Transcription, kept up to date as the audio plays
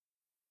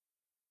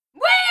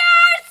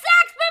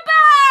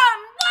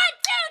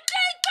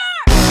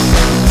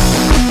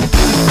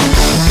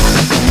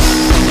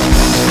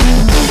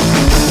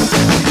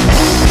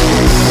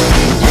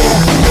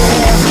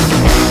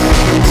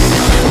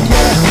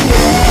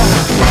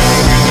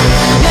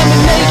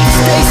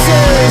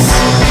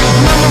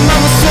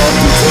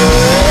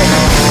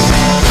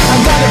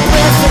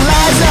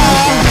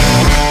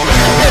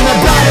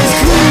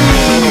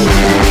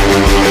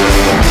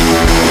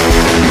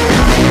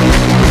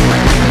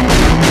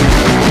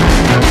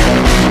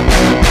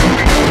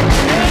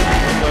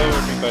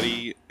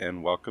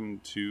and welcome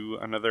to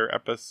another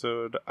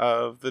episode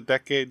of the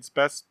Decade's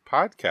Best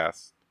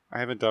Podcast. I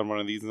haven't done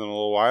one of these in a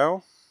little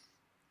while.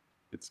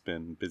 It's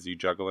been busy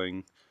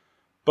juggling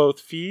both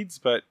feeds,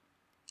 but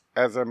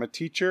as I'm a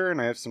teacher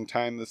and I have some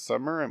time this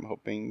summer, I'm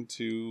hoping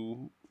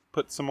to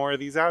put some more of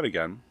these out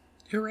again.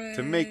 Hooray!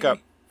 To make up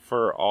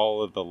for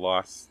all of the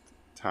lost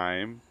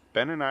time,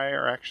 Ben and I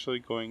are actually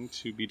going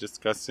to be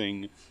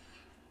discussing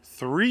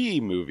 3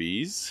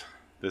 movies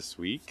this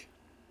week.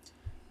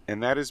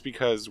 And that is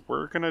because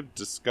we're going to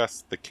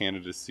discuss the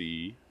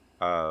candidacy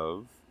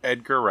of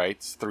Edgar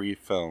Wright's 3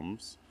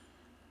 films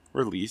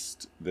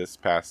released this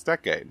past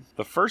decade.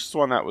 The first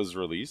one that was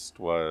released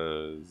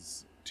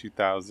was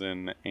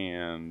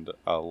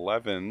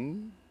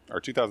 2011,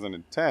 or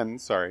 2010,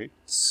 sorry.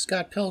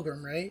 Scott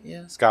Pilgrim, right?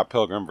 Yeah. Scott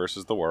Pilgrim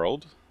versus the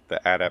World,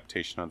 the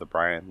adaptation of the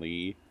Brian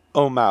Lee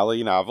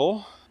O'Malley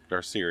novel,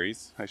 or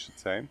series, I should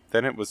say.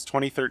 Then it was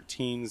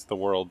 2013's The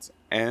World's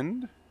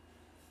End,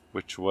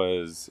 which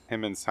was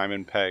him and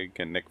Simon Pegg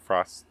and Nick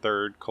Frost's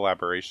 3rd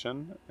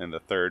collaboration and the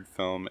 3rd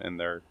film in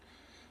their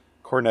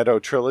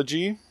Cornetto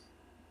trilogy,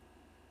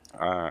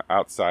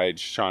 outside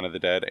Shaun of the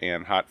Dead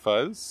and Hot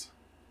Fuzz,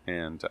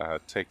 and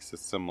takes a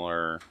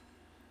similar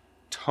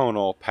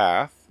tonal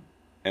path.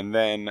 And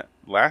then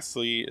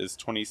lastly is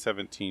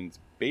 2017's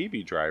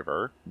Baby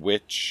Driver,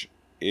 which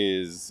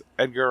is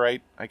Edgar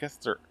Wright, I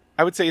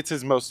would say it's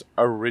his most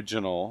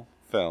original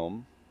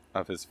film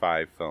of his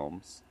 5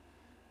 films.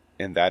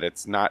 In that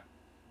it's not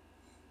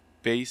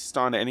based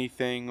on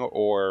anything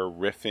or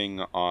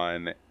riffing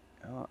on,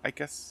 I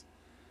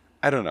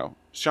don't know.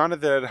 Shaun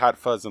of the Dead, Hot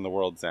Fuzz, and The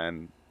World's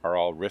End are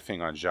all riffing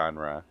on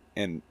genre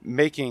and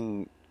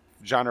making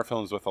genre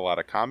films with a lot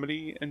of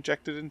comedy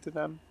injected into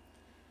them.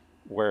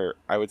 Where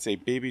I would say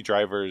Baby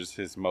Driver's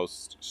his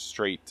most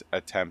straight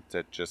attempt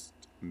at just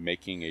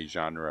making a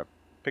genre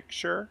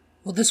picture.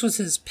 Well, this was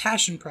his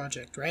passion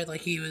project, right?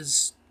 Like he'd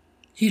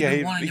he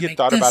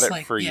thought about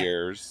it for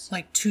years.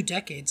 Like 2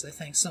 decades, I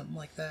think, something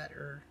like that.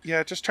 Or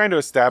yeah, just trying to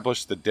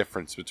establish the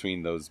difference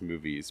between those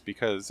movies,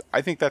 because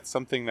I think that's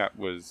something that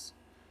was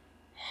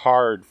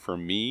hard for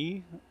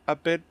me a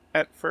bit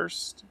at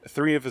first.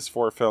 3 of his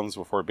 4 films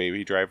before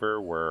Baby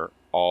Driver were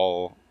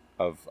all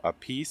of a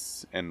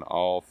piece and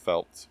all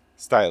felt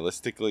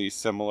stylistically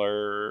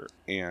similar,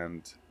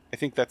 and I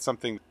think that's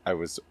something I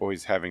was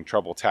always having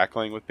trouble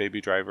tackling with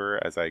Baby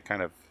Driver, as I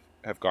kind of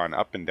have gone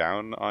up and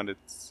down on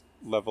its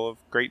level of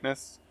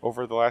greatness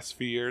over the last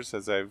few years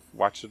as I've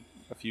watched it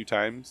a few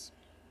times.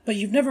 But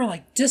you've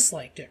never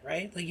disliked it,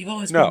 right? Like you've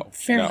always been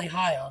fairly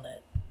high on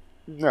it.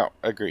 No,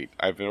 agreed.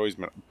 I've always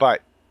been,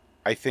 but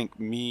I think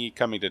me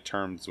coming to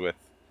terms with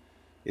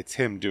it's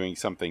him doing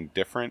something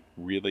different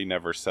really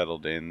never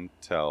settled in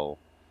till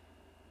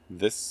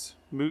this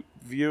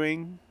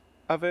viewing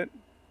of it,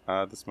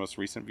 this most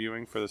recent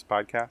viewing for this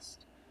podcast.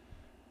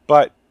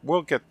 But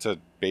we'll get to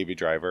Baby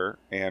Driver,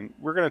 and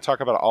we're going to talk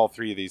about all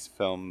 3 of these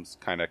films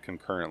kind of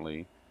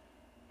concurrently.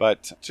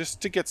 But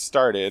just to get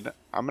started,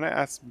 I'm going to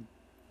ask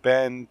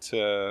Ben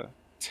to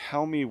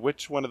tell me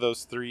which one of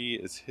those 3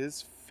 is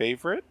his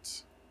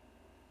favorite,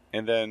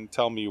 and then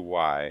tell me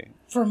why.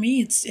 For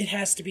me, it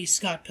has to be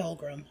Scott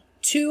Pilgrim.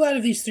 2 out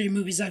of these 3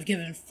 movies I've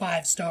given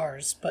 5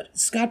 stars, but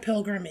Scott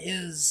Pilgrim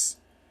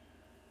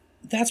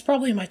that's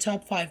probably my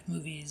top 5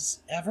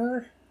 movies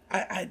ever.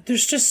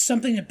 There's just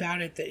something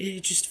about it that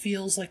it just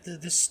feels like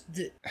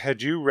the.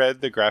 Had you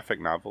read the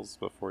graphic novels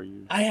before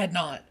you? I had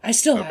not. I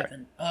still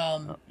haven't.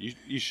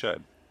 You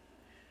should.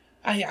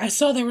 I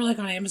saw they were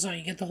on Amazon.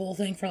 You get the whole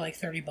thing for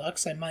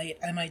 $30.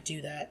 I might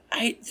do that.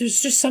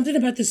 There's just something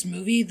about this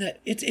movie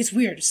that it's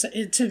weird.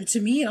 To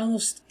me,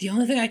 almost the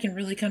only thing I can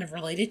really kind of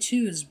relate it to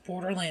is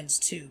Borderlands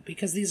 2,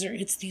 because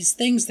it's these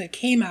things that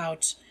came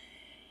out,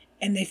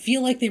 and they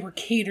feel like they were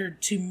catered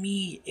to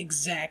me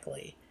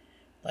exactly.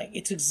 Like,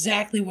 it's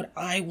exactly what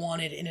I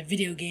wanted in a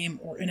video game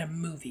or in a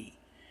movie.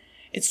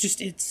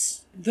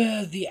 It's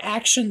the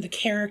action, the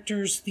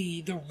characters,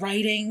 the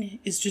writing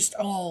is just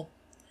all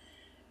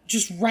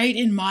just right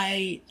in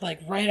my,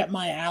 right up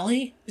my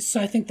alley. So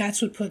I think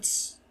that's what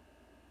puts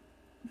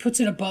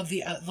it above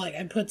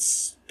and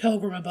puts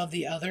Pilgrim above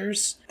the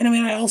others. And I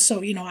mean, I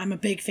also, I'm a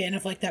big fan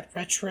of that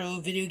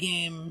retro video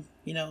game,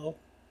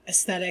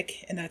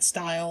 aesthetic and that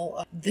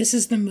style. This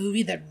is the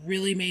movie that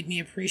really made me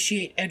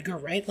appreciate Edgar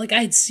Wright.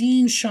 I had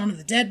seen Shaun of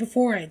the Dead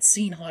before, I had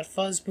seen Hot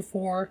Fuzz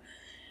before,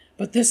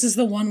 but this is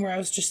the one where I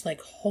was just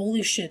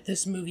holy shit,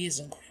 this movie is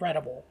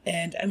incredible.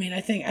 And I mean, I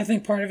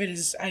think part of it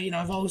is,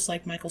 I've always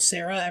liked Michael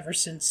Cera ever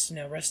since,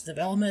 Arrested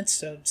Development,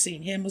 so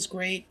seeing him was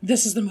great.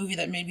 This is the movie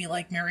that made me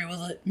like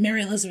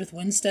Mary Elizabeth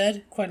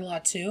Winstead quite a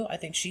lot too. I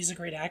think she's a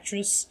great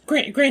actress.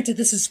 Granted,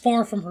 this is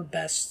far from her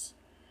best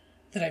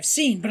that I've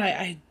seen, but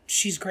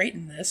she's great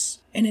in this.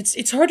 And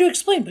it's hard to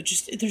explain, but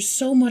just there's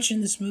so much in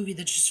this movie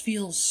that just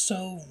feels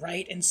so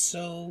right and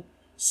so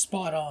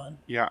spot on.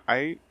 Yeah,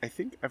 I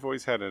think I've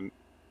always been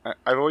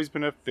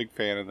a big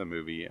fan of the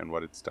movie and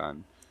what it's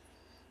done.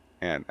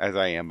 And as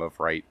I am of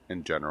Wright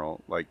in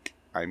general,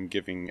 I'm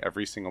giving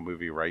every single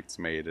movie Wright's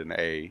made an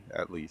A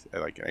at least,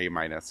 an A-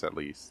 at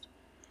least.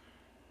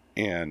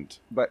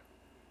 But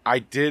I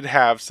did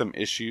have some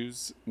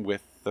issues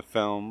with the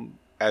film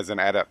as an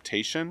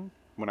adaptation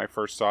when I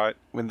first saw it.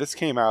 When this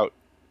came out,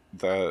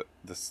 the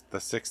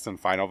sixth and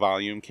final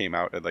volume came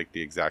out at like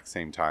the exact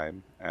same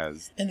time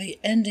as And the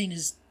ending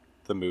is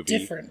the movie.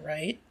 different,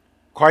 right?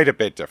 Quite a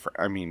bit different.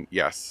 I mean,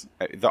 yes.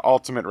 The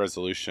ultimate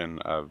resolution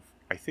of,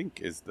 I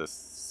think, is the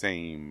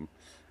same.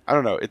 I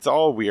don't know. It's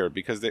all weird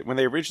because when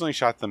they originally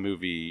shot the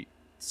movie,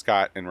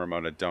 Scott and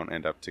Ramona don't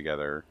end up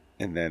together.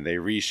 And then they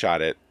reshot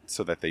it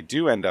so that they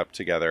do end up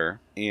together.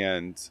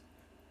 And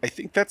I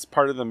think that's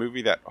part of the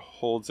movie that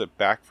holds it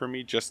back for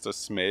me just a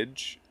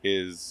smidge,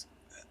 is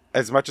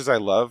as much as I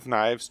love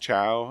Knives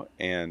Chow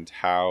and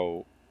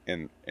how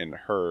in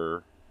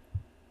her,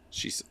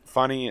 she's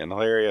funny and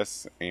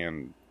hilarious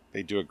and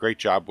they do a great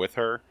job with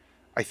her,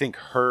 I think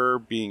her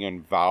being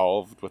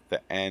involved with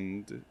the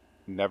end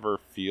never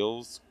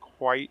feels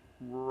quite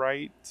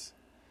right.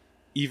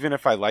 Even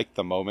if I like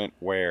the moment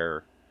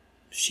where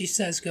she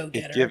says go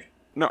get her.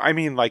 No, I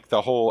mean like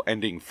the whole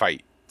ending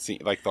fight. See,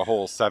 like the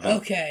whole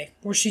seventh. Okay,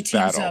 where she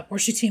teams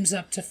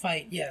up to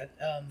fight. Yeah.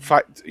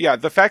 Yeah,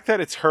 the fact that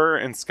it's her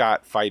and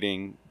Scott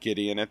fighting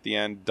Gideon at the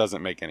end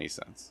doesn't make any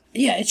sense.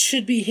 Yeah, it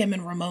should be him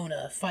and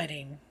Ramona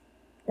fighting,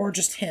 or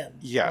just him.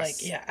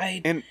 Yes. Like, yeah,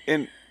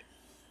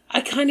 I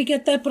kind of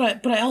get that,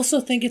 but I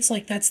also think it's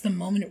like that's the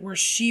moment where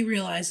she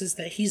realizes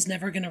that he's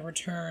never going to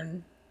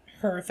return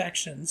her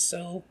affections,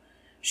 so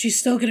she's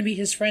still going to be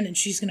his friend and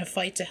she's going to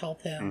fight to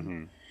help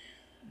him.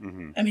 Mm-hmm.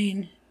 Mm-hmm. I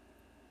mean,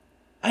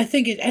 I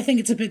think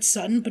it's a bit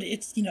sudden, but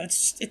it's, you know,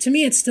 to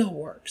me it still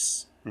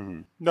works.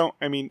 Mm-hmm. No,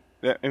 I mean,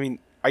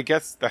 I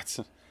guess that's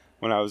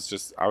when I was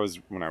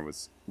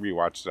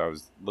rewatched it, I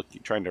was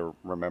trying to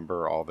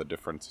remember all the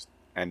different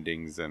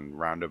endings and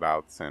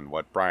roundabouts and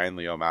what Brian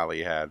Lee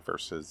O'Malley had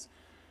versus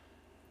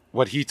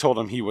what he told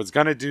him he was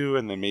gonna do,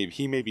 and then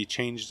maybe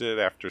changed it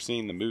after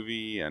seeing the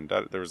movie, and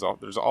there's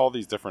all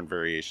these different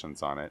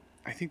variations on it.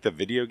 I think the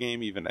video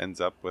game even ends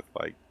up with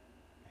like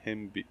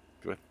him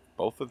with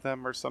both of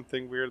them or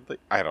something weirdly.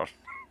 I don't.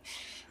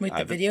 Wait,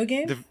 the video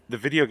game? The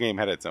video game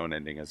had its own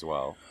ending as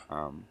well.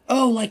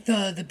 Like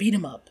the beat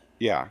 'em up.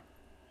 Yeah.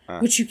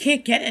 Which you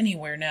can't get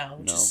anywhere now,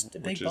 which is a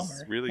big bummer.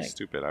 Which is really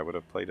stupid. I would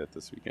have played it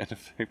this weekend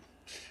after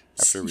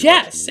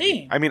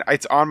same. I mean,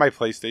 it's on my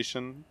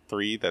PlayStation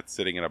 3 that's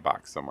sitting in a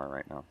box somewhere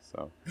right now.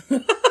 So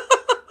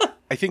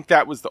I think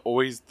that was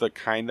always the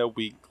kind of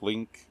weak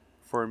link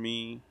for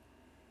me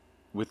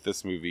with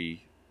this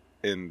movie,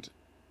 and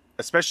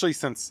especially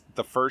since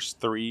the first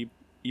 3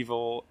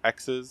 Evil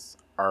X's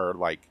are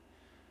like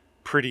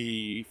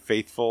pretty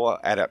faithful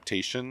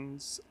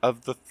adaptations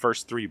of the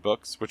first 3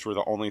 books, which were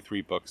the only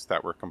 3 books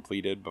that were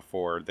completed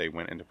before they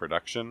went into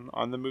production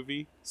on the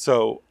movie.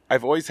 So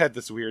I've always had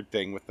this weird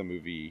thing with the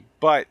movie,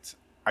 but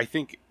I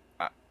think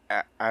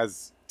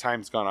as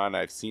time's gone on,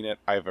 I've seen it,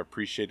 I've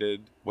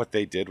appreciated what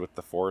they did with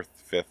the 4th,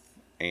 5th,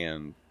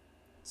 and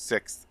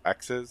 6th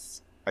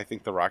X's. I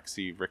think the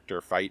Roxy Richter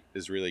fight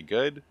is really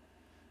good.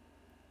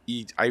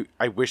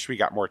 I wish we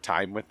got more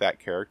time with that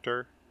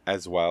character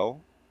as well,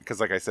 because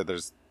like I said,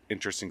 there's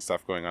interesting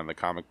stuff going on in the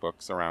comic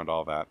books around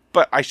all that.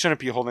 But I shouldn't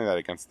be holding that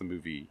against the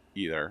movie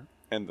either.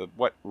 And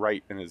what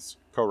Wright and his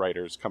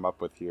co-writers come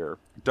up with here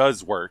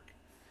does work.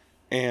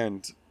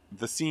 And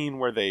the scene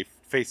where they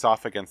face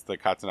off against the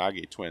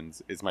Katsunagi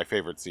twins is my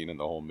favorite scene in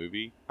the whole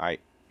movie. I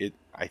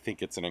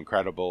think it's an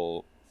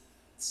incredible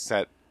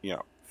set,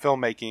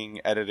 filmmaking,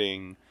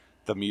 editing.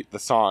 The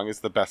song is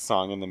the best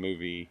song in the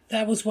movie.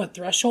 That was what,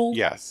 Threshold?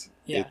 Yes.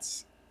 Yeah.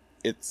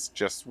 It's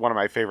just one of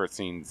my favorite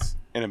scenes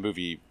in a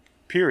movie,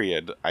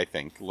 period, I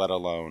think, let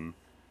alone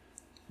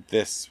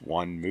this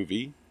one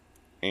movie.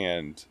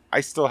 And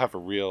I still have a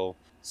real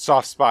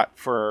soft spot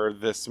for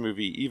this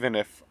movie, even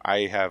if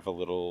I have a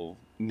little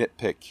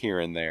nitpick here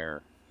and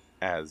there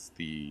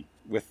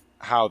with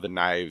how the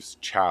Knives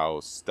Chow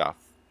stuff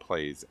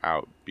plays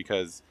out.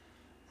 Because,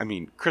 I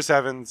mean, Chris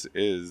Evans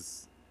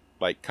is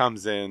like,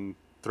 comes in,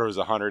 throws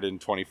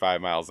 125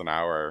 miles an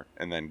hour,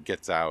 and then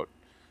gets out.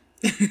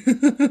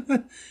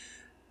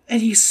 And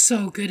he's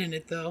so good in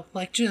it, though.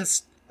 Like,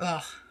 just,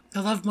 ugh. I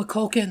love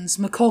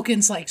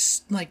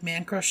McCulkin's like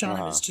man crush on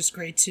him is just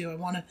great too.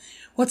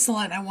 What's the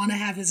line? I want to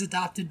have his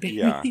adopted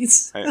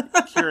babies. Yeah.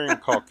 Kieran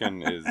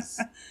Culkin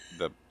is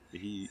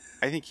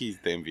I think he's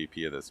the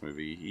MVP of this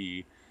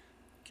movie.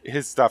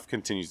 His stuff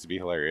continues to be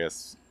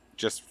hilarious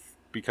just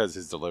because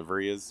his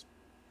delivery is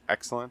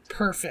excellent.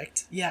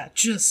 Perfect. Yeah,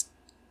 just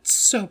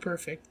so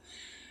perfect.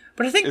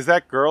 But I think, is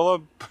that girl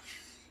a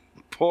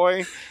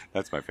boy?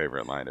 That's my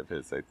favorite line of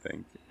his, I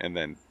think. And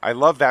then I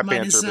love that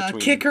banter between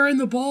kick her in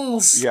the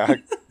balls. Yeah,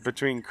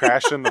 between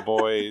Crash and the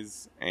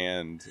boys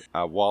and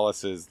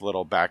Wallace's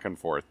little back and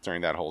forth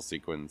during that whole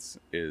sequence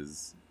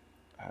is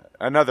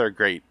another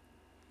great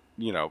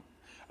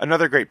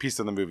piece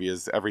of the movie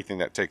is everything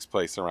that takes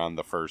place around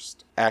the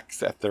first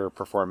X at their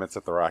performance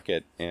at the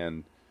Rocket.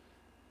 And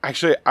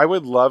actually, I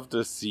would love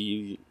to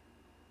see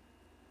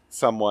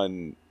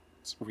someone's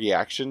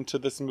reaction to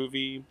this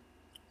movie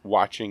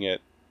watching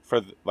it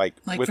Like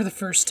for the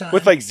first time.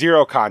 with like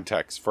zero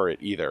context for it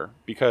either,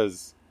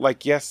 because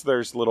like, yes,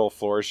 there's little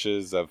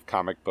flourishes of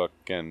comic book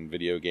and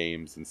video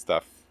games and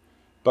stuff,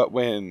 but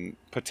when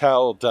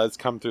Patel does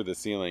come through the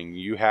ceiling,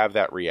 you have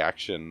that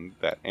reaction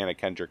that Anna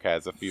Kendrick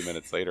has a few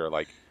minutes later,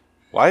 like,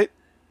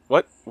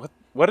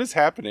 what is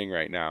happening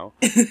right now?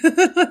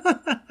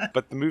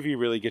 But the movie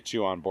really gets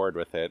you on board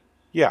with it.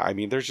 Yeah, I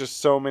mean, there's just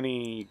so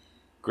many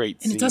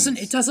great scenes. And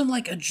it doesn't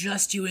like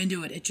adjust you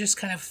into it. It just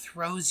kind of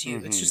throws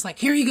you. It's just like,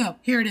 here you go.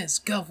 Here it is.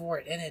 Go for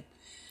it. And it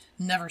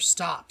never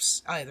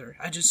stops either.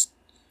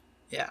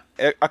 Yeah.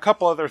 A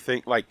couple other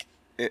things, like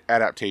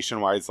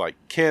adaptation-wise, like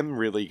Kim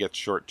really gets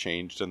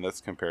shortchanged in this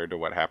compared to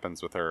what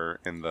happens with her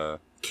in the...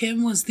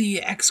 Kim was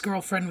the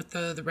ex-girlfriend with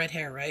the red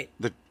hair, right?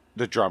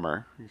 The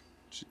drummer.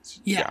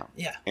 Yeah.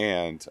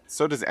 And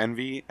so does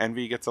Envy.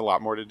 Envy gets a lot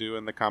more to do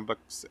in the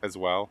comics as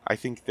well. I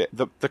think that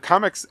the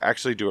comics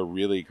actually do a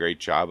really great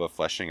job of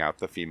fleshing out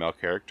the female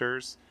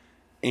characters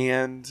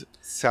and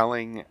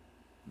selling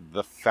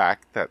the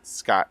fact that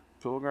Scott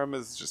Pilgrim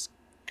is just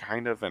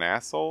kind of an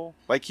asshole.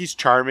 Like, he's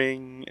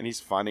charming and he's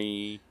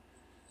funny.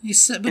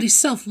 He's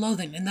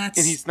self-loathing, and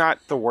he's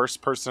not the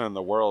worst person in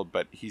the world,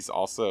 but he's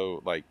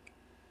also, like,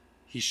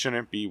 he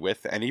shouldn't be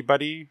with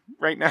anybody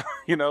right now,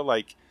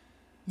 like...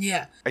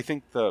 Yeah. I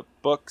think the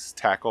books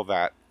tackle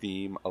that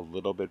theme a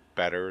little bit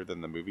better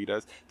than the movie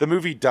does. The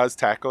movie does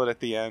tackle it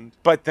at the end,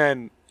 but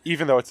then,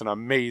 even though it's an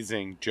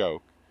amazing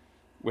joke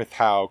with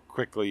how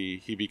quickly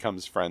he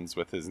becomes friends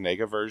with his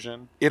nega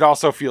version, it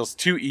also feels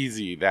too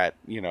easy that,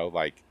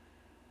 like,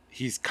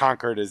 he's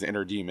conquered his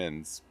inner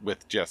demons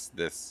with just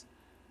this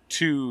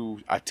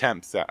 2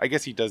 attempts at... I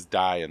guess he does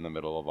die in the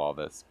middle of all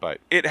this, but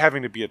it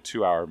having to be a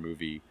 2-hour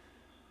movie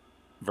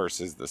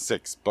versus the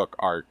 6-book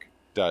arc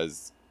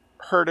does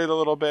hurt it a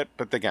little bit,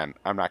 but again,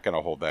 I'm not going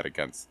to hold that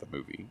against the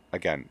movie.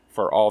 Again,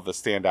 for all the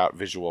standout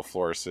visual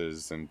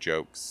flourishes and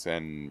jokes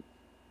and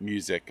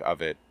music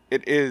of it,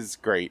 it is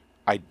great.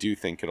 I do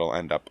think it'll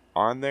end up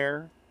on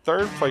there.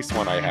 Third place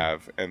one I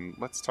have, and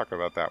let's talk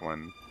about that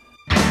one.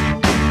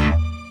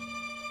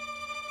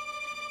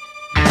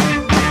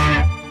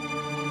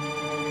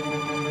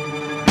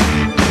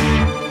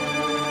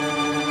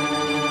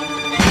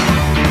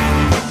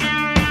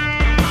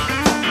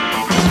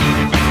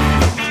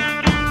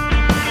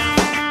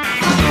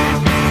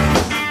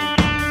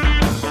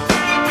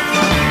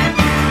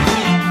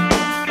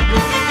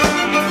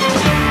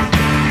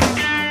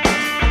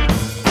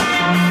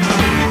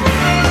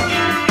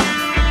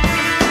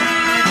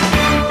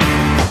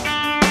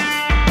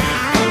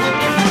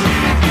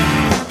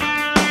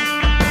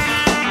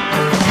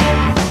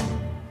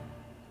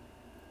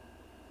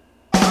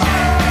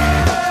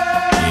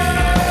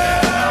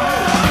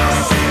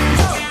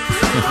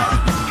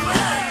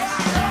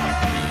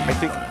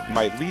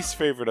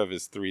 Favorite of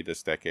his 3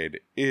 this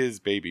decade is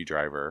Baby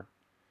Driver,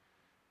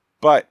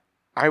 but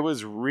I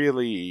was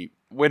really,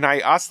 when I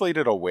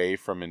oscillated away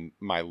from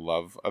my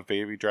love of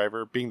Baby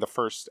Driver, being the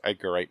first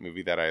Edgar Wright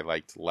movie that I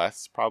liked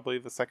less probably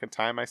the second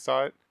time I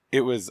saw it,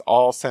 it was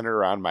all centered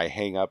around my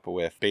hang up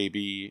with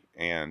Baby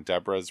and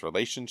Deborah's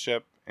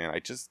relationship, and I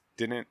just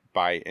didn't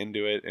buy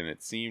into it, and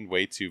it seemed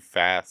way too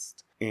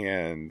fast,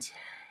 and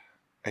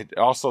it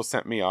also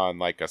sent me on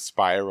like a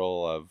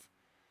spiral of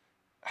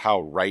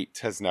how Wright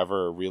has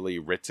never really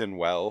written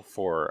well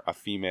for a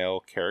female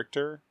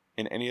character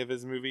in any of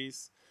his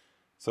movies.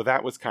 So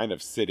that was kind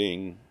of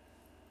sitting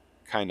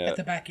at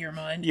the back of your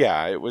mind.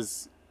 Yeah, it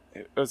was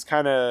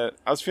kind of,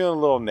 I was feeling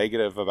a little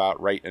negative about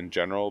Wright in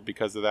general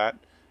because of that.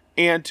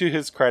 And to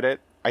his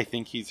credit, I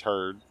think he's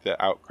heard the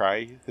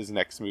outcry. His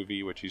next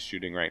movie, which he's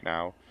shooting right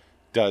now,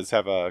 does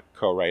have a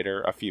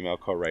female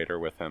co-writer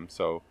with him.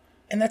 So,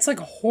 and that's like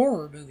a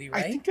horror movie,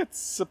 right? I think it's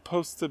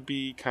supposed to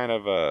be kind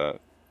of a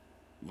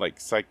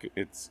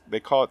they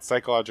call it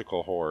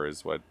psychological horror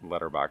is what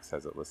Letterboxd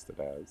has it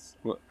listed as.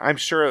 Well, I'm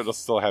sure it'll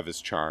still have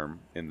his charm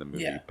in the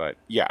movie, but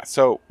yeah.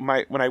 So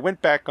when I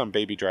went back on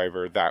Baby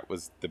Driver, that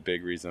was the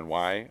big reason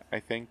why.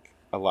 I think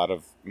a lot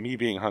of me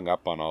being hung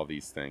up on all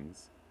these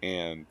things,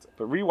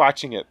 but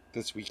rewatching it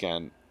this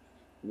weekend,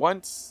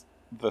 once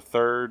the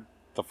final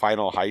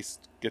heist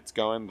gets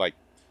going, like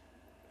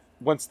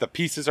once the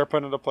pieces are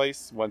put into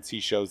place, once he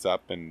shows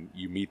up and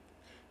you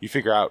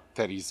figure out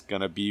that he's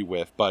going to be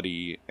with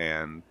Buddy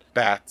and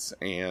Bats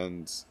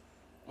and...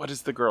 What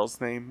is the girl's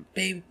name?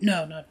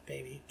 No, not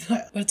Baby.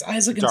 But it's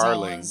Isa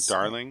Gonzalez.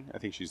 Darling? I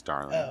think she's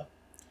Darling. Oh.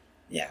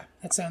 Yeah,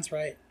 that sounds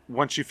right.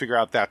 Once you figure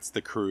out that's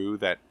the crew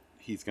that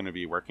he's going to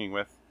be working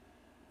with,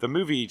 the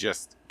movie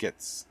just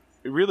gets...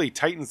 It really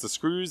tightens the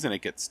screws and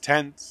it gets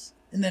tense.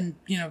 And then,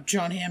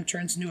 John Hamm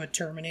turns into a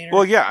Terminator.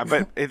 Well, yeah,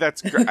 but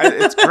it's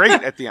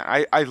great at the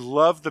end. I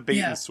love the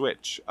bait and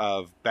switch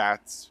of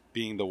Bats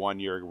being the one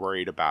you're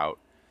worried about.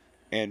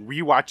 And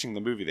rewatching the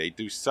movie, they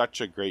do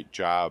such a great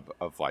job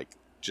of, like,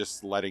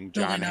 just letting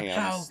John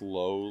Hamm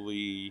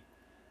slowly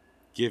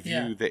give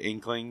you the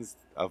inklings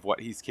of what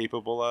he's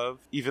capable of.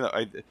 Even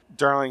though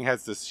Darling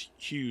has this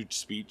huge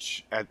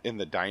speech in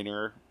the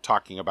diner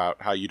talking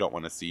about how you don't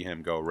want to see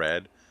him go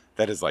red.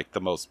 that is like the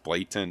most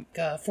blatant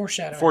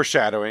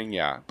foreshadowing.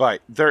 Yeah,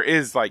 but there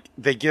is like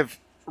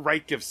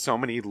Wright gives so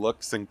many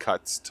looks and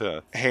cuts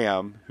to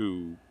Ham,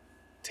 who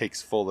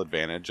takes full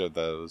advantage of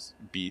those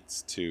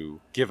beats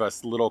to give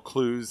us little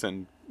clues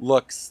and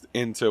looks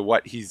into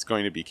what he's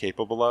going to be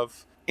capable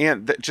of.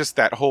 And just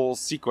that whole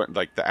sequence,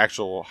 like the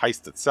actual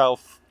heist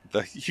itself,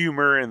 the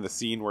humor in the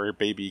scene where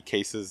Baby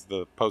cases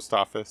the post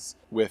office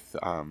with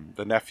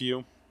the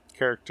nephew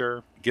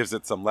character gives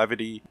it some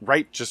levity.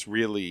 Wright just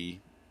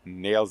really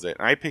nails it.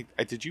 And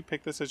did you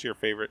pick this as your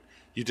favorite?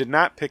 You did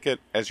not pick it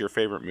as your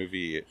favorite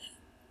movie.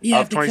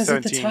 Yeah, because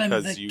at the time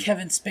of the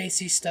Kevin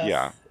Spacey stuff.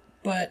 Yeah.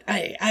 But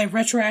I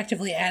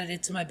retroactively added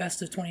it to my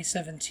best of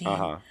 2017.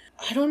 Uh-huh.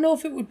 I don't know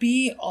if it would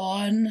be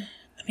on...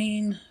 I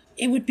mean,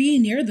 it would be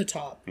near the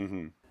top.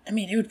 Mm-hmm. I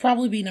mean, it would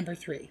probably be number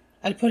 3.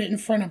 I'd put it in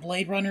front of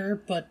Blade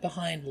Runner, but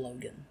behind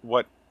Logan.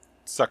 What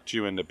sucked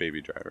you into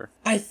Baby Driver?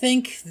 I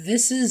think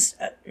this is...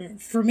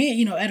 for me,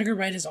 you know, Edgar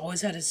Wright has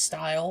always had his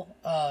style,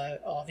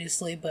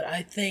 obviously, but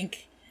I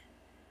think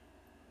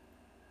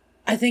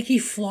he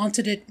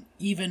flaunted it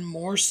even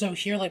more so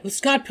here. Like with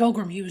Scott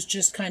Pilgrim, he was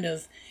just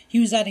he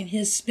was adding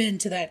his spin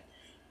to that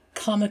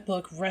comic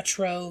book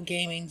retro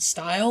gaming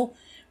style,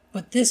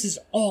 but this is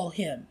all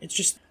him. It's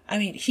just, I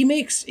mean, he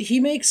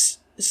makes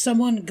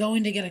someone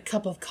going to get a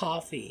cup of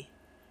coffee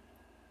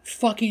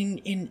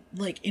fucking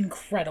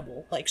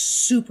incredible, like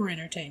super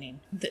entertaining.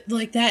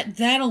 Like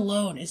that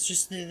alone is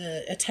just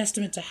a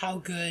testament to how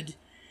good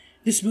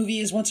this movie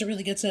is once it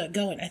really gets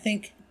going. I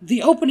think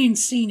the opening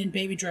scene in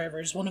Baby Driver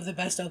is one of the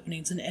best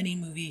openings in any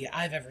movie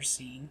I've ever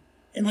seen.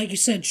 And like you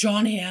said,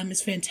 Jon Hamm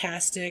is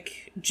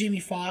fantastic. Jamie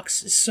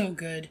Foxx is so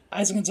good.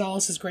 Isa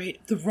Gonzalez is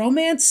great. The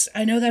romance,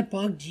 I know that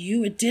bugged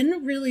you. It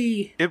didn't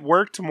really... It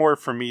worked more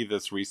for me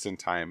this recent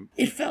time.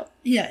 It felt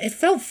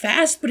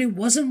fast, but it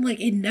wasn't like...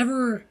 It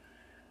never...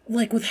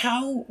 Like with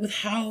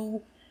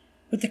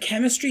the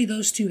chemistry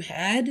those two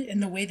had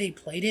and the way they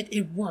played it,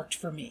 it worked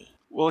for me.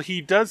 Well,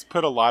 he does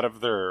put a lot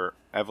of their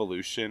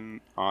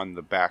evolution on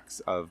the backs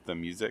of the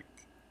music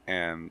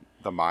and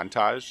the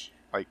montage.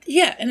 Like,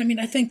 yeah, and I mean,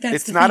 I think that's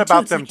it's not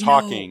about them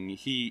talking.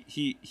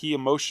 He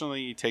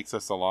emotionally takes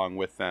us along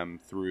with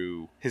them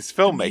through his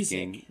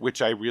filmmaking,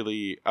 which I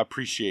really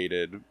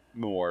appreciated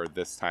more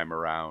this time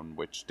around,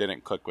 which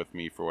didn't click with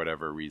me for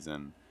whatever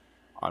reason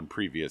on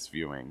previous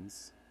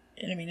viewings.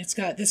 And I mean,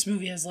 this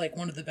movie has like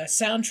one of the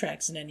best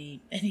soundtracks in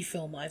any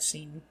film I've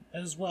seen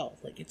as well.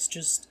 Like, it's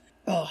just...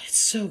 Oh, it's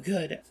so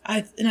good.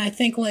 I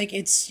think like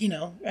it's, you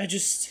know,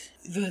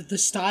 the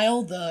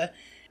style,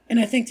 and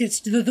I think it's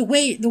the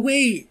way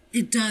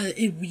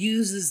it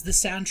uses the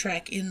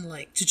soundtrack in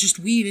like to just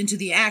weave into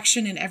the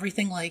action and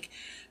everything. Like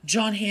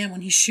Jon Hamm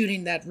when he's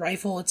shooting that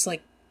rifle, it's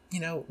like, you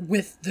know,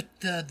 with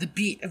the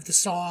beat of the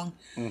song.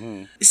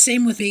 Mm-hmm.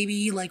 Same with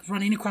Baby, like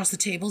running across the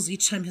tables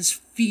each time his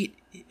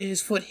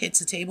foot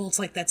hits a table. It's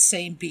like that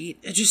same beat.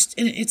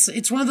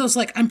 It's one of those,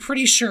 like, I'm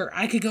pretty sure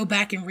I could go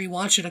back and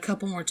rewatch it a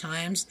couple more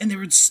times and there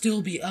would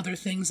still be other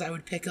things I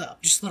would pick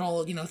up. Just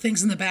little, you know,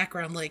 things in the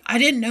background. Like, I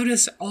didn't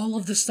notice all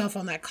of the stuff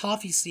on that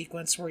coffee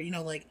sequence where, you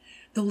know, like,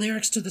 the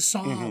lyrics to the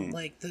song, mm-hmm.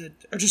 like,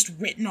 are just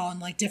written on,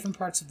 like, different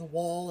parts of the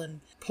wall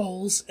and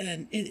poles.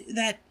 And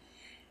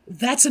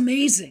that's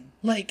amazing.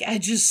 Like,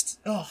 and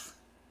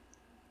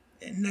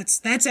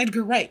that's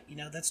Edgar Wright, you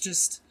know, that's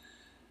just...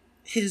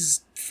 His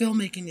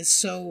filmmaking is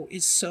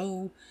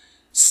so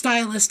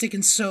stylistic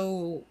and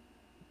so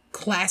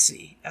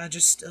classy. I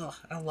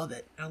love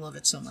it. I love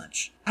it so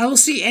much. I will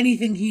see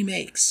anything he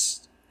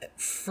makes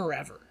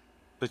forever.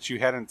 But you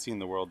hadn't seen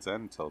The World's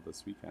End until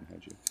this weekend,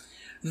 had you?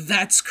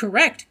 That's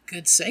correct.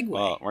 Good segue.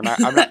 Well,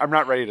 I'm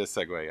not ready to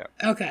segue yet.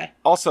 Okay.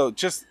 Also,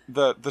 just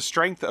the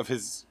strength of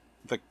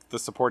the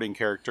supporting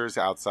characters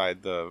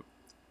outside the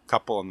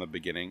couple in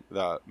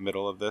the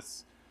middle of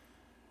this.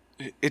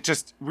 It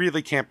just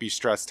really can't be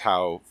stressed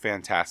how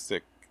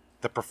fantastic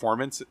the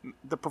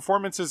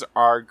performances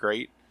are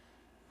great,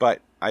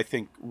 but I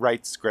think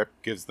Wright's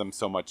script gives them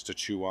so much to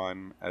chew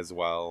on as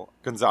well.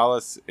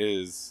 Gonzalez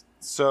is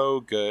so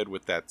good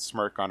with that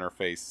smirk on her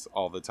face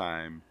all the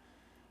time.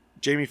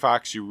 Jamie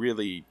Foxx,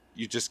 you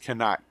just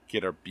cannot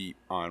get a beat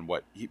on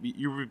what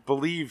you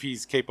believe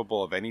he's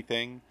capable of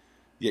anything,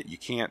 yet you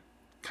can't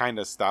kind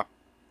of stop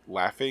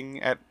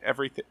laughing at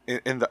everything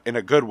in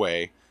a good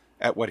way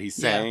at what he's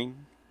saying.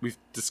 Yeah. We've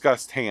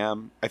discussed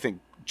Ham. I think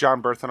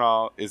John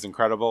Berthenol is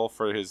incredible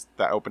for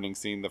that opening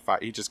scene.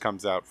 He just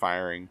comes out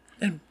firing.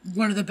 And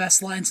one of the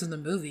best lines in the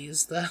movie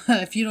is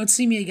if you don't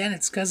see me again,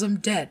 it's because I'm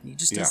dead. And he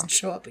just doesn't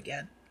show up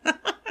again.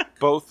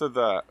 Both of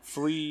the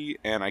Flea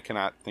and I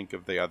cannot think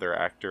of the other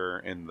actor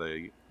in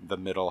the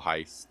middle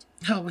heist.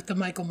 Oh, with the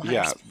Michael Myers.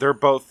 Yeah, they're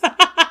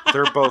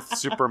both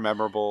super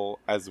memorable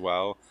as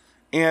well.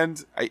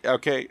 And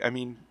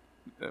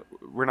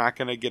we're not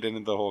going to get into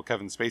the whole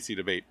Kevin Spacey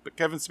debate, but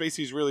Kevin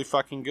Spacey's really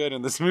fucking good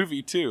in this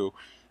movie too.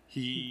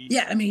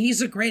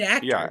 He's a great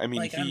actor. Yeah, I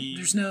mean,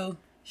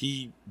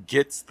 he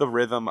gets the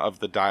rhythm of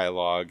the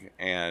dialogue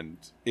and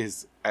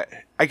is,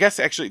 I guess,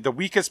 actually the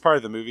weakest part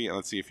of the movie, and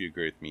let's see if you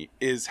agree with me,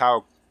 is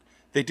how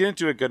they didn't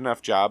do a good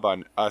enough job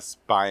on us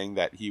buying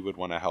that he would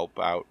want to help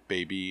out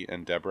Baby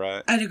and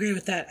Deborah. I'd agree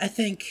with that.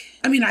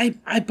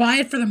 I buy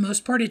it for the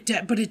most part,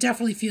 but it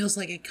definitely feels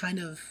like it kind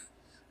of...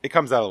 It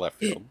comes out of left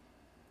field.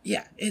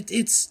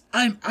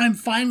 I'm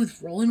fine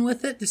with rolling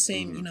with it the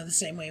same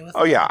way with...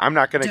 Oh yeah, I'm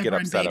not going to get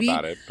Deborah upset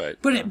about it,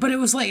 but... But it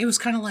was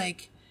kind of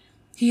like,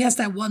 he has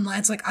that one line,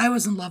 it's like, I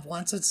was in love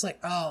once. It's like,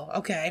 oh,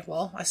 okay,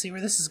 well, I see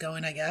where this is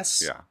going, I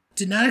guess. Yeah.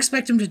 Did not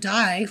expect him to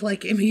die,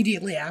 like,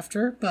 immediately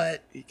after,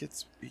 but... He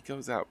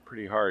goes out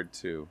pretty hard,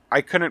 too.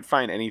 I couldn't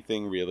find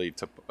anything really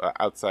to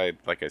outside,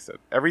 like I said.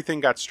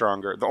 Everything got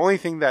stronger. The only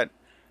thing that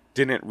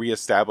didn't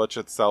reestablish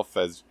itself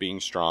as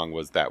being strong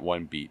was that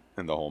one beat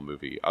in the whole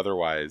movie.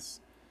 Otherwise,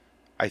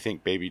 I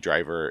think Baby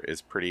Driver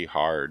is pretty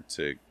hard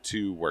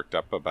to worked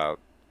up about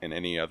in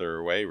any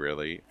other way,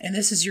 really. And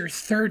this is your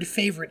third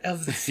favorite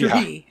of the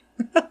three.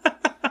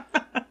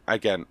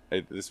 Again,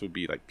 this would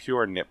be like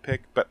pure nitpick,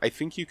 but I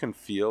think you can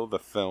feel the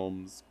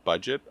film's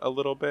budget a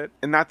little bit.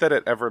 And not that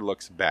it ever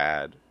looks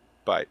bad,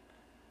 but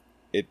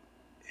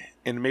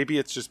and maybe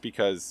it's just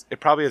because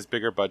it probably has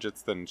bigger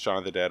budgets than Shaun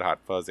of the Dead, Hot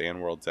Fuzz,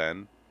 and World's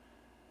End.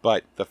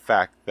 But the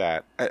fact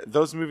that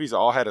those movies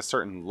all had a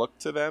certain look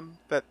to them,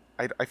 that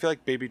I feel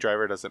like Baby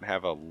Driver doesn't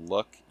have a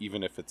look,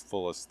 even if it's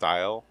full of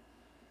style.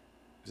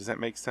 Does that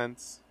make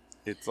sense?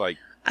 It's like...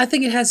 I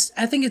think it has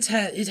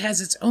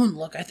its own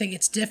look. I think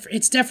it's different.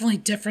 It's definitely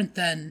different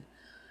than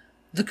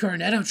the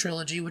Cornetto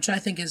trilogy, which I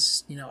think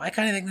is, I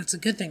kind of think that's a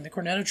good thing. The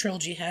Cornetto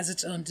trilogy has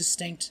its own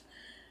distinct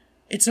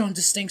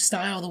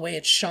style, the way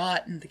it's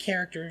shot and the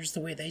characters,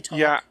 the way they talk.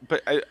 Yeah,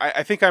 but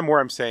I think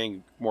I'm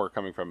saying more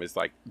coming from is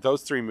like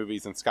those three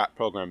movies and Scott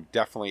Pilgrim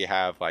definitely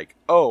have like,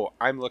 oh,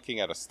 I'm looking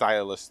at a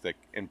stylistic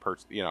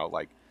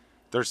like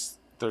there's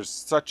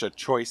such a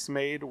choice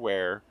made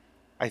where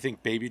I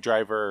think Baby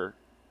Driver,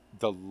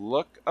 the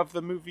look of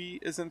the movie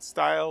is in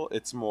style.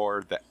 It's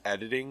more the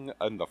editing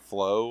and the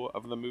flow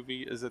of the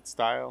movie is its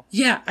style.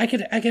 Yeah, I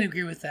could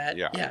agree with that.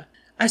 Yeah.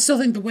 I still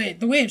think the way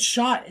it's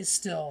shot is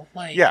still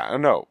like... Yeah,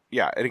 no.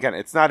 Yeah, and again,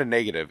 it's not a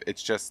negative.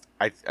 It's just,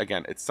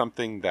 it's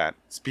something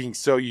that's being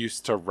so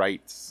used to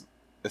Wright's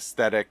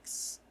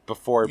aesthetics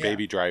before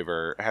Baby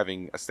Driver,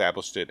 having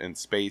established it in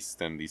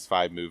Spaced and these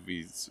 4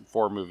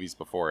 movies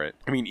before it.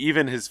 I mean,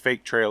 even his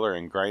fake trailer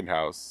in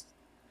Grindhouse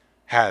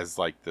has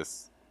like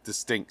this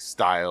distinct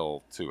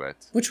style to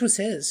it. Which was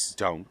his?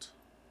 Don't.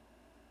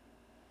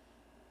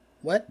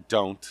 What?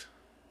 Don't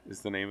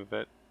is the name of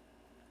it.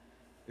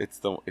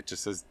 It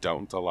just says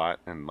don't a lot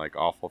and like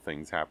awful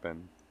things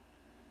happen.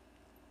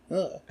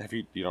 Ugh.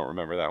 You don't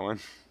remember that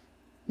one?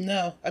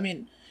 No. I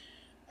mean,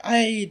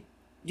 the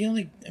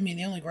only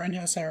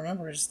Grindhouse I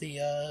remember is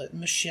the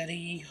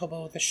machete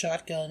hobo with a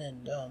shotgun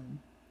and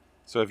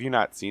So have you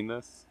not seen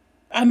this?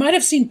 I might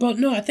have seen both.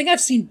 No, I think I've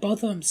seen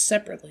both of them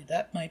separately.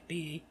 That might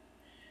be...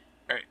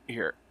 All right,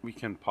 here, we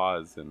can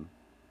pause and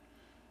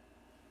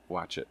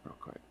watch it real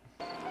quick.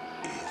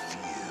 If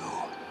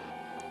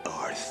you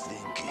are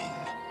thinking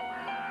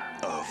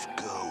of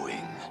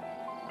going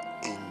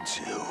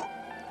into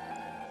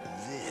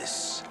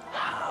this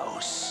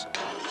house,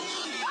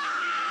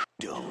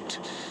 don't.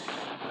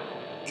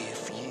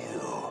 If you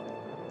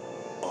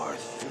are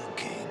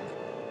thinking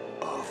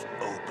of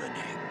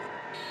opening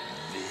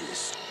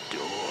this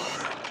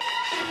door,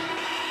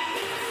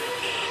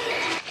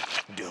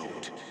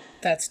 don't.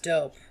 That's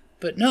dope.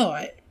 But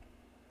no,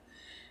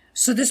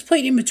 So this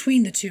played in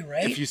between the two,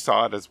 right? If you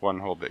saw it as one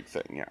whole big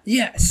thing, yeah.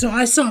 Yeah, so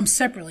I saw them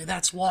separately.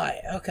 That's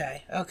why.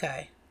 Okay.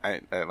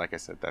 Like I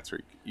said, that's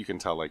where you can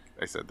tell. Like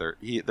I said,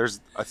 there's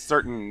a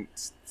certain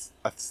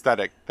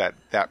aesthetic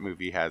that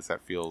movie has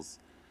that feels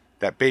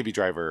that Baby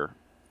Driver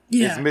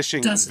is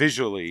missing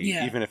visually,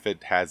 even if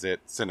it has it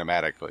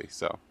cinematically.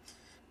 So.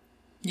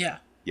 Yeah.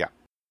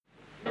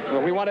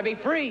 Well, we want to be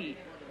free.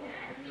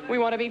 We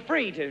want to be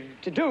free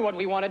to do what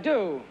we want to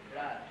do.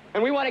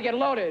 And we want to get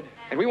loaded.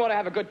 And we want to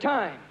have a good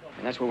time.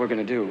 And that's what we're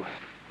going to do.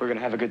 We're going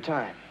to have a good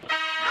time.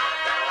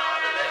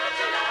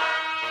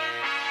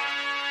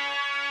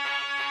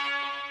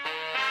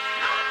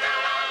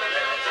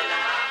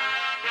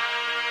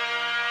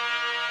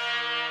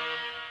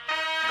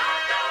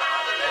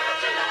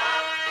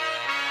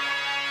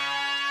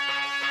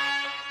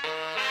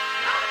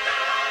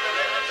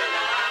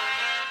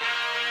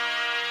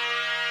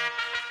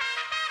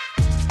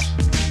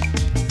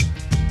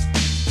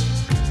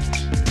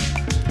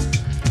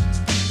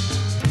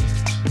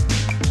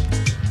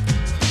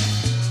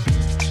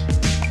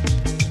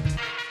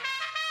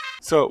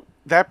 So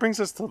that brings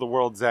us to The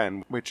World's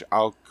End, which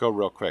I'll go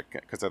real quick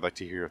because I'd like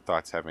to hear your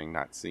thoughts having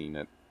not seen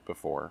it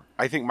before.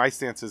 I think my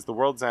stance is The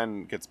World's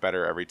End gets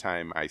better every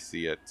time I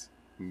see it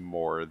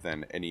more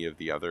than any of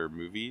the other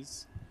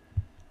movies.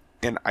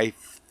 And I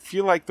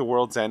feel like The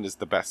World's End is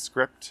the best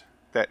script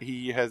that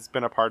he has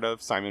been a part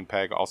of. Simon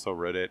Pegg also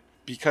wrote it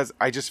because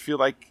I just feel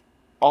like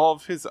all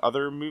of his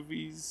other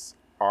movies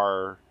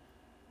are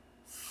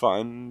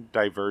fun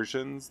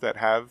diversions that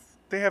have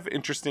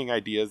interesting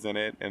ideas in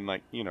it. And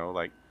like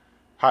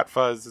Hot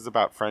Fuzz is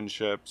about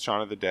friendship. Shaun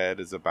of the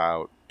Dead is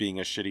about being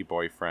a shitty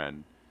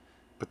boyfriend.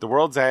 But The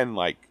World's End,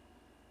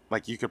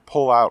 like you could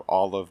pull out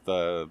all of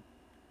the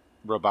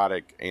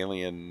robotic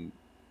alien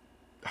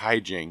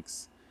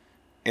hijinks,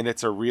 and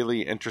it's a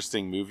really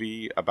interesting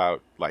movie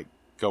about like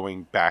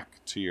going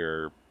back to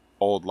your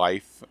old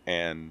life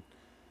and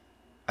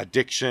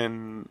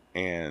addiction,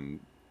 and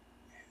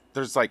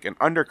there's like an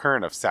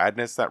undercurrent of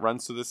sadness that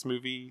runs through this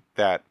movie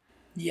that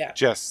Yeah.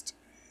 just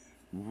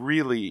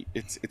really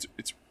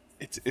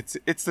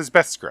it's his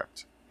best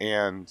script.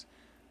 And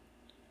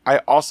I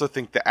also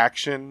think the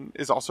action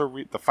is also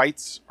the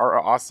fights are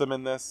awesome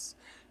in this.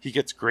 He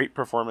gets great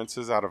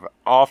performances out of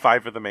all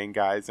 5 of the main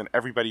guys, and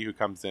everybody who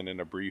comes in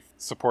a brief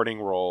supporting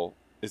role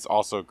is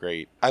also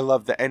great. I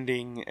love the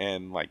ending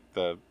and like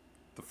the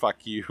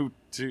fuck you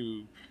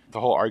to the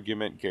whole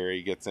argument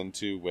Gary gets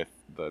into with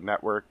the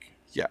network.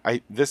 Yeah,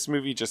 this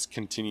movie just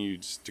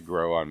continues to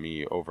grow on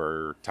me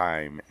over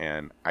time,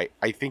 and I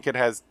think it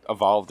has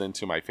evolved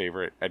into my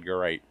favorite Edgar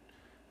Wright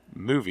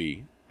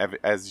movie,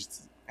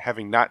 as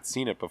having not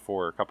seen it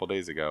before a couple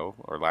days ago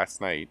or last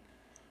night.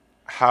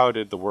 How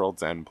did The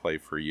World's End play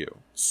for you?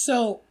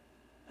 So,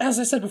 as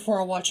I said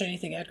before, I'll watch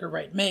anything Edgar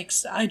Wright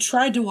makes. I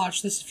tried to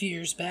watch this a few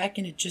years back,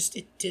 and it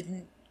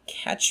didn't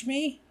catch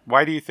me.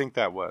 Why do you think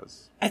that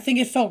was? I think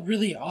it felt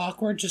really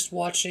awkward just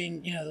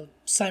watching,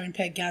 Simon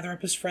Pegg gather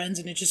up his friends,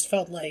 and it just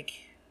felt, to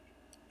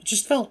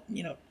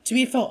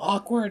me it felt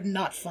awkward and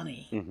not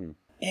funny. Mm-hmm.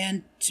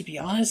 And to be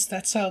honest,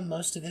 that's how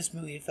most of this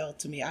movie felt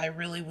to me. I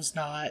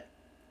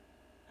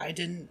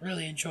didn't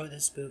really enjoy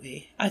this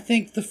movie. I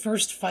think the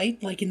first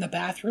fight, like in the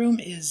bathroom,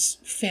 is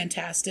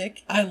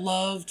fantastic. I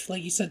loved,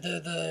 like you said,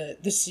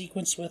 the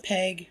sequence with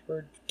Peg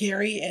or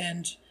Gary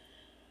and,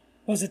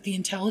 was it the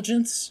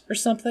intelligence or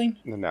something?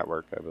 The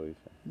network, I believe.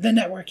 The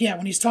network, yeah.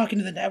 When he's talking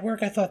to the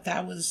network, I thought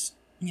that was,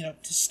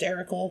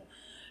 hysterical.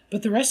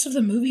 But the rest of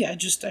the movie, I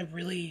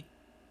really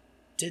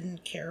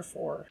didn't care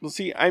for. Well,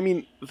 see, I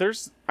mean,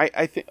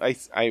 I think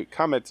I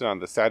commented on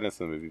the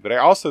sadness of the movie, but I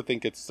also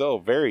think it's still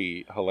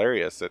very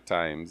hilarious at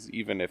times,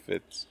 even if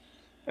it's,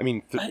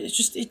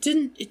 it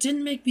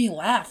didn't make me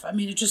laugh. I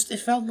mean, it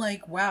felt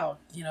like, wow,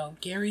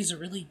 Gary's a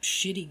really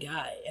shitty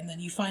guy, and then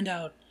you find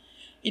out,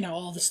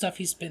 all the stuff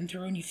he's been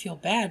through, and you feel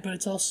bad, but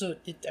it's also,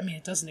 it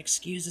doesn't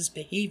excuse his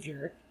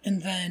behavior.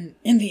 And then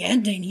in the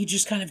ending, he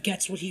just kind of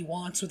gets what he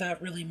wants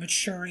without really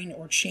maturing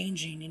or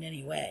changing in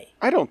any way.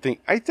 I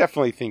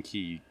definitely think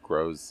he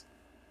grows.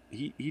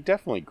 He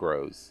definitely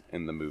grows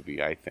in the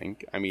movie, I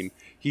think. I mean,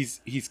 he's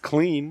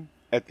clean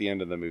at the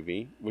end of the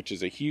movie, which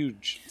is a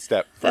huge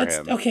step for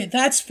him. Okay,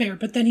 that's fair,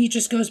 but then he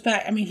just goes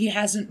back. I mean, he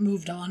hasn't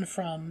moved on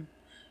from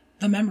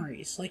the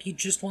memories. Like, he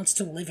just wants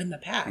to live in the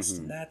past,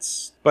 and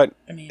that's... But,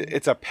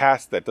 it's a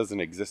past that doesn't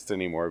exist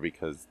anymore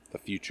because the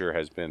future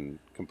has been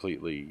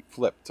completely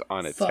flipped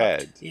on its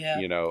head. Yeah.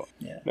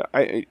 Yeah. No,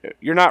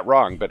 you're not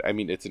wrong, but,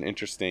 it's an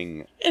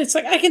interesting... And it's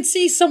like, I can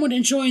see someone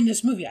enjoying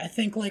this movie. I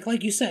think,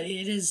 like you said,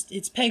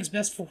 it's Peg's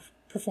best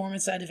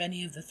performance out of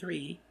any of the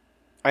 3.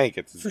 I think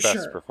it's his best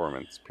sure.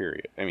 performance,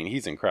 period.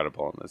 He's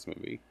incredible in this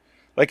movie.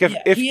 Like,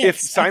 if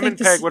Simon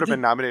Pegg would have been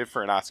nominated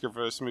for an Oscar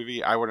for this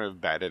movie, I wouldn't have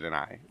batted an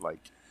eye.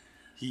 Like...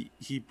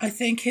 I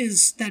think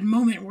that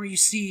moment where you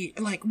see,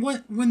 like,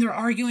 when they're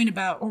arguing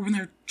about, or when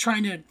they're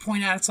trying to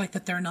point out, it's like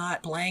that they're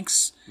not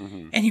blanks,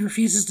 and he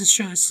refuses to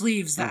show his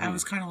sleeves, that I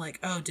was kind of like,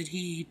 oh, did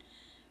he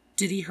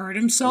hurt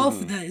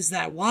himself? Is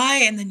that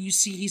why? And then you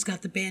see he's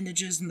got the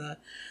bandages and the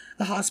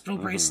hospital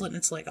bracelet, and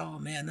it's like, oh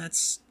man,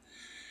 that's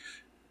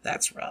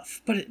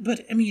rough. But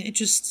it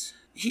just...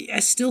 I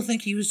still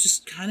think he was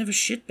just kind of a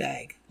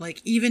shitbag.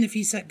 Like, even if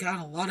he's got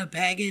a lot of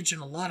baggage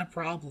and a lot of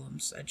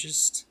problems,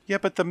 Yeah,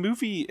 but the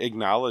movie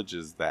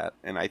acknowledges that,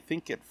 and I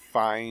think it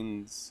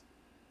finds...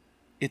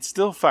 It's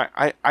still fine.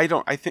 I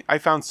think I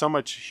found so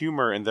much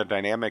humor in the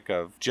dynamic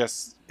of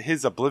just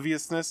his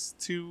obliviousness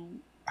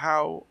to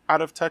how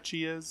out of touch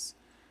he is,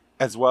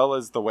 as well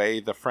as the way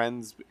the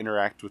friends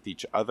interact with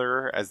each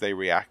other as they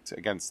react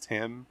against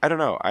him. I don't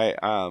know. I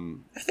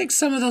think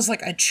some of those,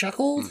 like, I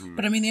chuckled,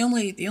 but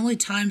the only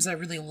times I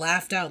really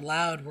laughed out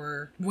loud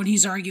were when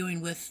he's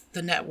arguing with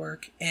the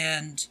network,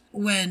 and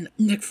when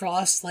Nick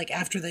Frost, like,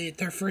 after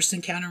their first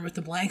encounter with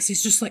the blanks,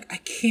 he's just like, I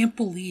can't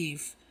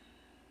believe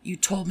you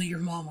told me your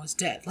mom was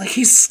dead. Like,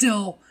 he's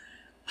still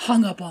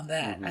hung up on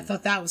that. I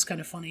thought that was kind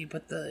of funny,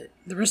 but the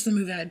rest of the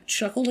movie, I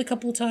chuckled a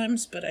couple of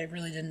times, but I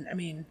really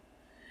didn't.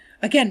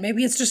 Again,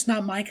 maybe it's just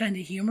not my kind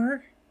of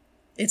humor.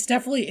 It's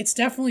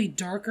definitely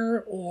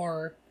darker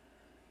or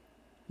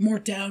more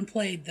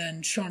downplayed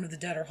than Shaun of the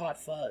Dead or Hot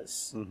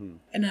Fuzz.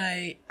 And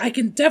I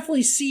can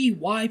definitely see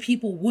why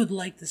people would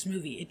like this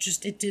movie.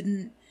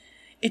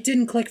 It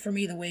didn't click for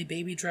me the way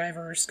Baby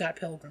Driver or Scott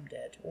Pilgrim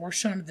did, or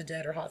Shaun of the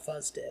Dead or Hot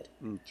Fuzz did.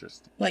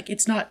 Interesting. Like,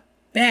 it's not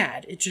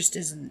bad. It just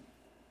isn't,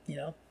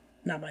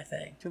 not my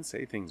thing. You can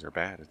say things are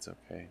bad. It's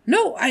okay.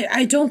 No,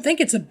 I don't think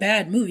it's a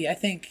bad movie. I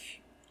think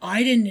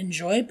I didn't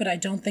enjoy it, but I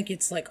don't think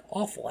it's, like,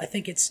 awful. I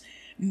think it's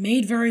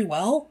made very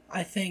well.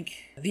 I think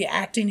the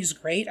acting is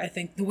great. I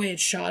think the way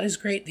it's shot is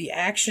great. The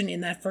action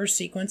in that first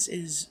sequence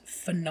is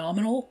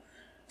phenomenal.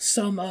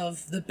 Some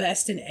of the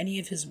best in any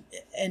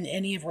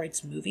of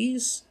Wright's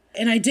movies.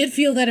 And I did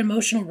feel that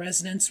emotional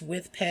resonance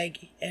with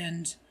Peg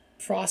and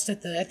Frost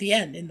at the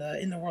end in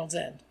the World's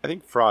End. I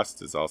think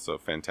Frost is also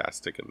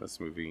fantastic in this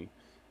movie,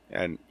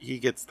 and he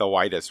gets the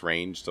widest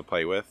range to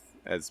play with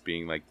as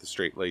being like the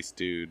straight-laced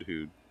dude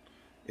who,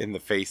 in the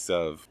face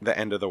of the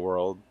end of the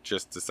world,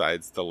 just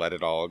decides to let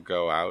it all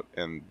go out,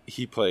 and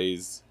he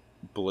plays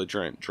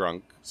belligerent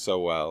drunk so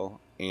well.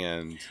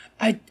 And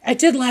I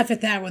did laugh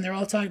at that when they're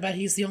all talking about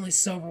he's the only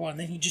sober one,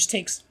 then he just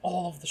takes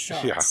all of the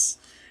shots.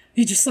 Yeah.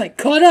 He just like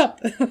caught up.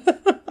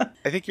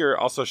 I think you're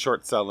also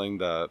short selling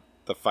the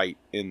fight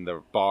in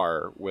the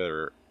bar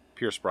where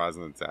Pierce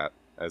Brosnan's at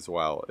as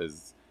well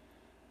is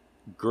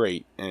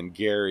great, and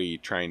Gary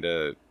trying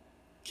to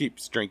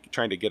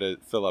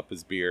fill up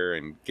his beer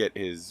and get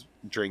his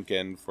drink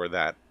in for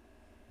that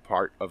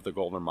part of the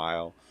Golden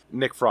Mile.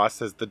 Nick Frost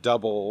has the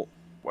double,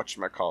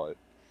 whatchamacallit,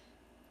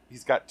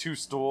 he's got two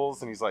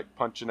stools and he's like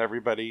punching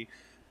everybody.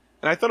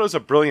 And I thought it was a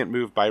brilliant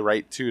move by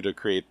Wright too to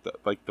create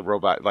the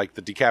robot, like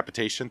the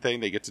decapitation thing.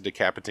 They get to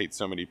decapitate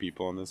so many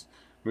people in this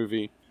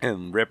movie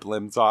and rip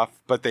limbs off,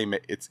 but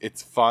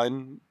it's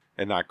fun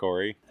and not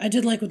gory. I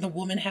did like when the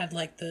woman had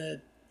like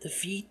the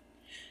feet.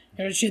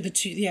 Or she had the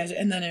two, yeah,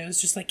 and then it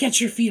was just like, get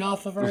your feet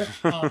off of her.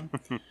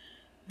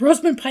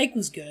 Rosamund Pike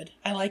was good.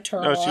 I liked her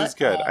a lot. No, she was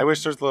good. I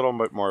wish there's a little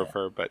bit more of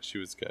her, but she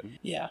was good.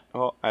 Yeah.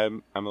 Well,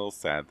 I'm a little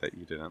sad that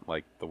you didn't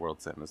like The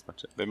World's End as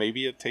much. But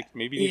maybe you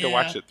need to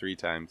watch it 3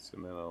 times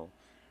and then it'll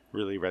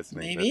really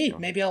resonate.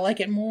 Maybe I'll like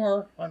it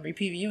more on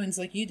repeat viewings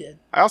like you did.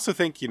 I also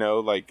think,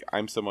 like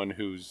I'm someone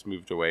who's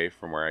moved away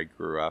from where I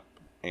grew up,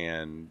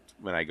 and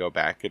when I go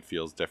back it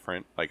feels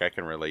different. Like I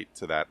can relate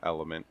to that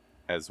element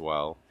as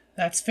well.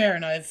 That's fair,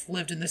 and I've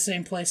lived in the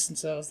same place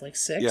since I was like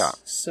 6. Yeah.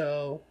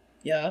 So,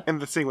 yeah. And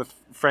the thing with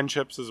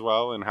friendships as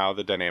well, and how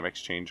the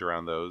dynamics change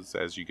around those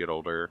as you get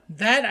older.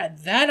 That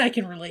I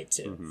can relate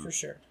to, for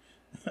sure.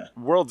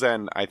 World's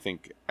End, I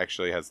think,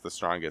 actually has the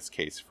strongest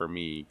case for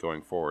me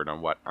going forward on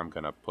what I'm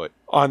going to put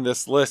on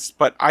this list.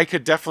 But I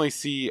could definitely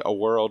see a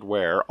world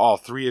where all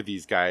 3 of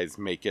these guys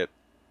make it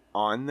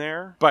on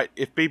there. But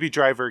if Baby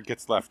Driver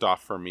gets left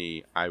off for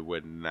me, it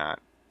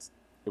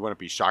wouldn't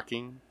be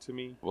shocking to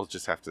me. We'll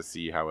just have to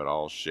see how it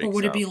all shakes out. But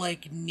would it be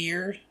like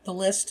near the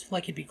list?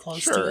 Like it'd be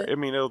close to Sure. it? I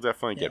mean, it'll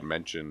definitely get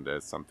mentioned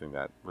as something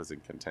that was in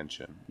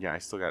contention. Yeah, I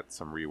still got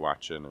some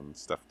rewatching and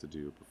stuff to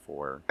do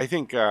before. I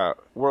think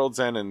World's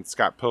End and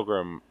Scott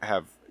Pilgrim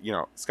have,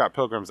 Scott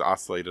Pilgrim's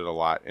oscillated a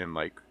lot in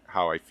like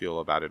how I feel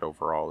about it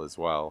overall as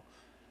well.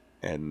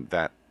 And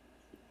that,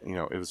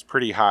 it was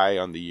pretty high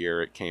on the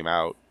year it came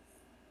out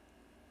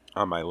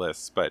on my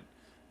list, but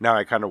now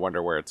I kind of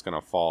wonder where it's going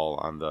to fall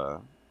on the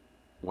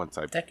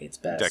Decade's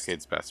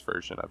Best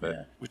version of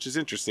it, which is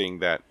interesting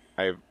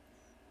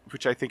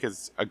which I think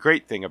is a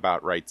great thing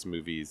about Wright's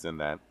movies, in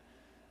that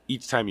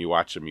each time you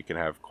watch them, you can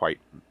have quite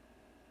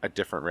a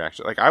different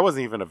reaction. Like I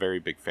wasn't even a very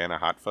big fan of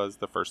Hot Fuzz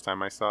the first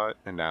time I saw it,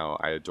 and now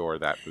I adore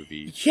that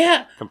movie.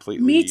 Yeah,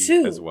 completely. Me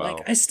too. As well.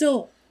 Like I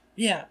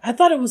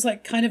thought it was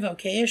like kind of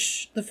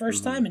okay-ish the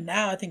first time, and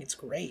now I think it's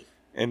great.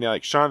 And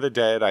like Shaun of the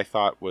Dead, I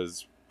thought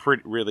was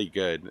really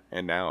good,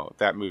 and now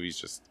that movie's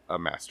just a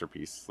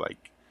masterpiece.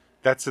 Like.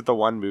 That's the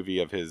one movie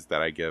of his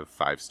that I give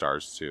 5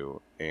 stars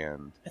to,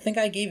 and I think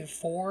I gave it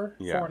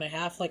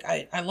 4.5. Like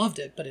I loved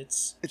it, but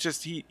it's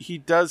just he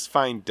does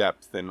find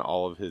depth in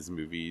all of his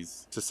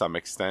movies to some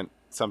extent.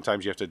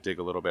 Sometimes you have to dig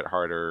a little bit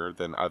harder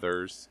than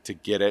others to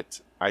get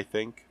it, I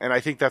think, and I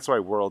think that's why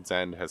World's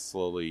End has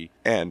slowly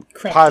and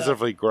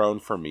positively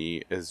grown for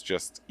me. Is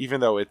just, even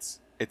though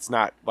it's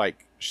not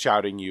like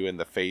shouting you in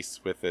the face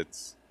with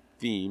its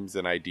themes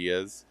and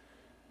ideas,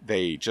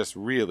 they just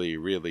really,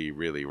 really,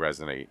 really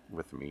resonate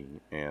with me.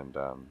 And,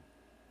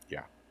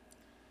 yeah.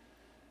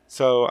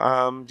 So,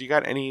 do you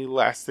got any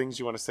last things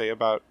you want to say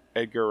about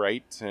Edgar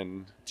Wright?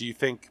 And do you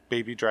think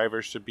Baby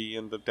Driver should be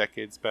in the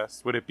Decade's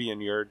Best? Would it be in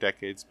your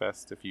Decade's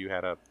Best if you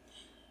had a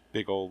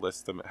big old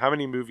list of... How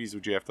many movies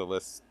would you have to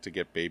list to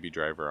get Baby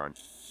Driver on?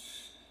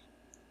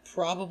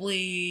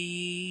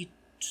 Probably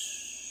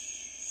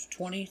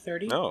 20,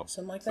 30,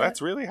 something like that.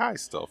 That's really high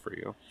still for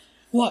you.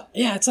 Well,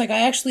 yeah, it's like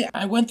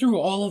I went through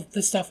all of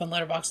the stuff on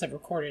Letterboxd I've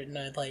recorded, and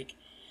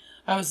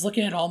I was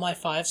looking at all my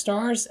 5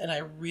 stars, and I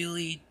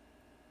really,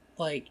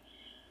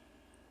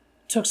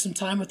 took some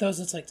time with those.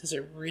 It's like, does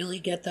it really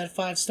get that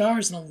 5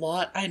 stars? And a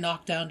lot I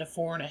knocked down to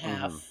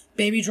 4.5.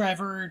 Baby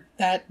Driver,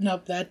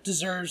 that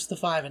deserves the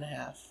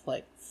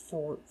 5.5,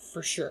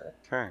 for sure.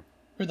 Okay.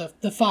 Or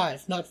the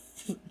 5, not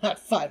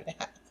 5.5.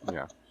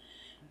 Yeah.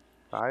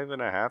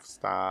 5.5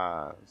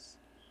 stars.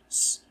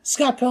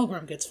 Scott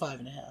Pilgrim gets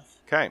 5.5.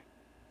 Okay.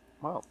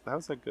 Well, that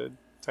was a good,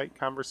 tight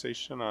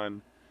conversation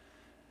on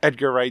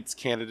Edgar Wright's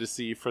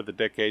candidacy for the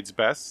Decade's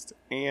Best.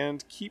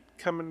 And keep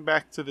coming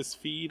back to this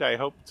feed. I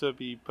hope to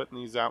be putting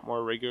these out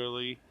more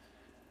regularly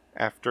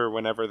after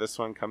whenever this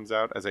one comes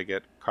out, as I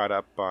get caught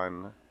up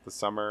on the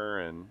summer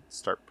and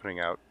start putting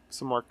out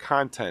some more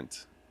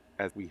content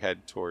as we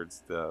head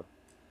towards the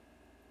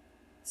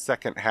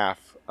second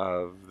half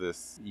of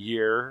this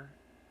year,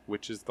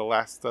 which is the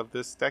last of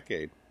this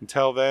decade.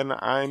 Until then,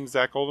 I'm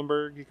Zach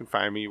Oldenburg. You can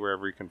find me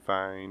wherever you can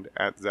find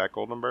 @Zach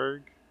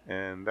Oldenburg.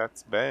 And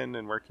that's Ben.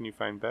 And where can you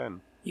find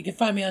Ben? You can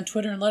find me on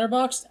Twitter and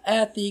Letterboxd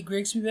at the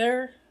Grigsby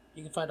Bear.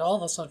 You can find all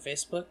of us on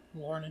Facebook,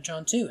 Lauren and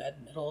John too,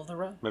 at Middle of the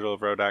Row.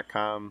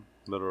 middleofrow.com,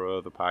 Middle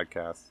Row the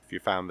podcast. If you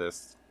found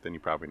this, then you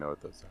probably know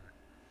what those are.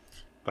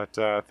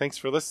 But thanks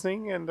for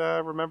listening, and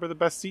remember the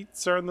best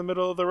seats are in the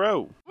middle of the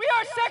row. We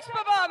are Sex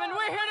Bob, and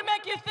we're here to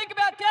make you think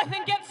about death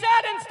and get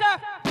sad and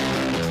stuff.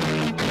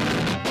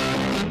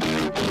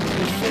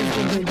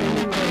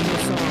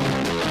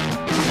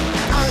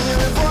 I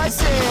hear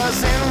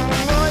voices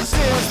in